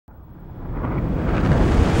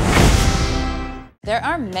There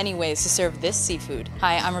are many ways to serve this seafood.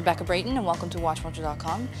 Hi, I'm Rebecca Brayton and welcome to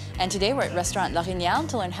WatchMojo.com. And today we're at Restaurant L'Orignal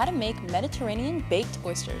to learn how to make Mediterranean baked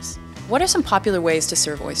oysters. What are some popular ways to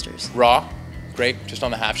serve oysters? Raw, great, just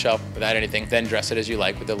on the half shell without anything. Then dress it as you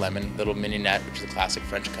like with the lemon, little mignonette, which is a classic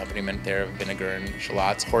French accompaniment there, vinegar and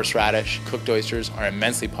shallots. Horseradish, cooked oysters are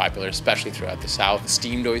immensely popular, especially throughout the South.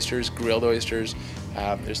 Steamed oysters, grilled oysters,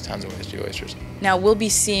 there's tons of ways to do oysters. Now we'll be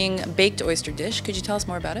seeing a baked oyster dish. Could you tell us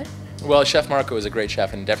more about it? Well, Chef Marco is a great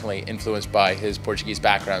chef and definitely influenced by his Portuguese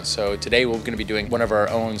background. So today we're going to be doing one of our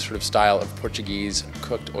own sort of style of Portuguese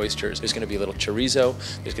cooked oysters. There's going to be a little chorizo,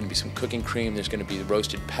 there's going to be some cooking cream, there's going to be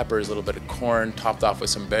roasted peppers, a little bit of corn, topped off with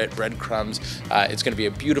some breadcrumbs. It's going to be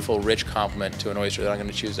a beautiful, rich complement to an oyster that I'm going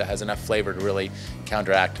to choose that has enough flavor to really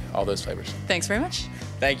counteract all those flavors. Thanks very much.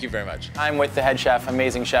 Thank you very much. I'm with the head chef,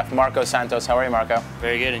 amazing chef, Marco Santos. How are you, Marco?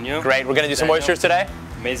 Very good, and you? Great. We're going to do some oysters today?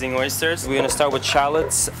 Amazing oysters. We're going to start with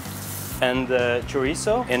shallots and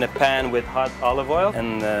chorizo in a pan with hot olive oil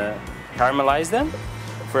and caramelize them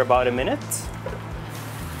for about a minute.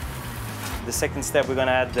 The second step, we're going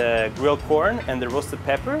to add the grilled corn and the roasted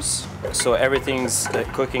peppers. So everything's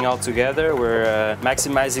cooking all together. We're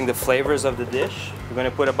maximizing the flavors of the dish. We're going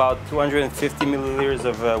to put about 250 milliliters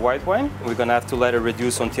of white wine. We're going to have to let it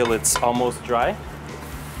reduce until it's almost dry.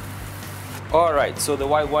 All right, so the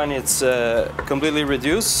white wine is completely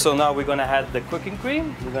reduced. So now we're going to add the cooking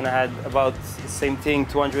cream. We're going to add about the same thing,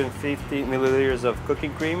 250 milliliters of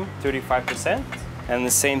cooking cream, 35%. And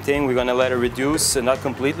the same thing, we're going to let it reduce, not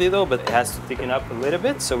completely though, but it has to thicken up a little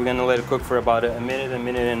bit. So we're going to let it cook for about a minute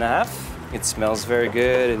and a half. It smells very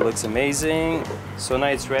good, it looks amazing. So now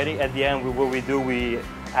it's ready. At the end, what we do, we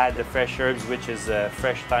add the fresh herbs, which is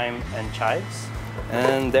fresh thyme and chives.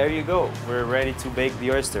 And there you go, we're ready to bake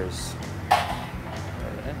the oysters.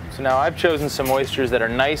 So now I've chosen some oysters that are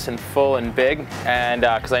nice and full and big, and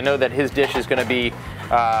because I know that his dish is going to be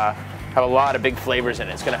have a lot of big flavors in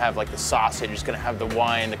it. It's going to have like the sausage, it's going to have the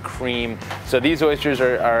wine, the cream. So these oysters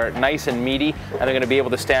are nice and meaty, and they're going to be able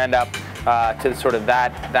to stand up to sort of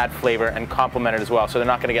that flavor and complement it as well. So they're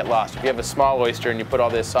not going to get lost. If you have a small oyster and you put all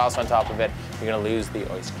this sauce on top of it, you're going to lose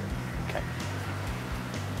the oyster. Okay.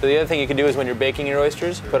 So the other thing you can do is when you're baking your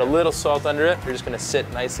oysters, put a little salt under it. You're just going to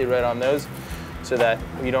sit nicely right on those so that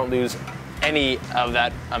you don't lose any of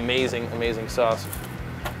that amazing, amazing sauce.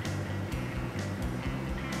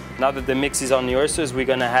 Now that the mix is on the oysters, we're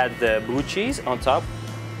going to add the blue cheese on top.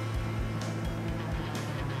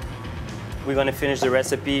 We're going to finish the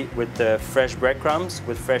recipe with the fresh breadcrumbs,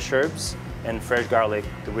 with fresh herbs and fresh garlic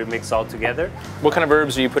that we mix all together. What kind of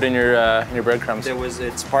herbs do you put in your breadcrumbs?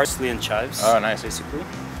 It's parsley and chives. Oh, nice. Basically,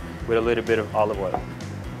 with a little bit of olive oil.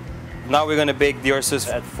 Now we're going to bake the oysters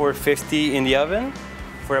at 450 in the oven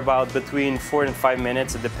for about between 4 and 5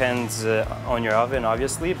 minutes. It depends on your oven,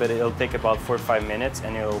 obviously, but it'll take about 4 or 5 minutes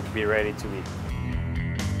and it'll be ready to eat.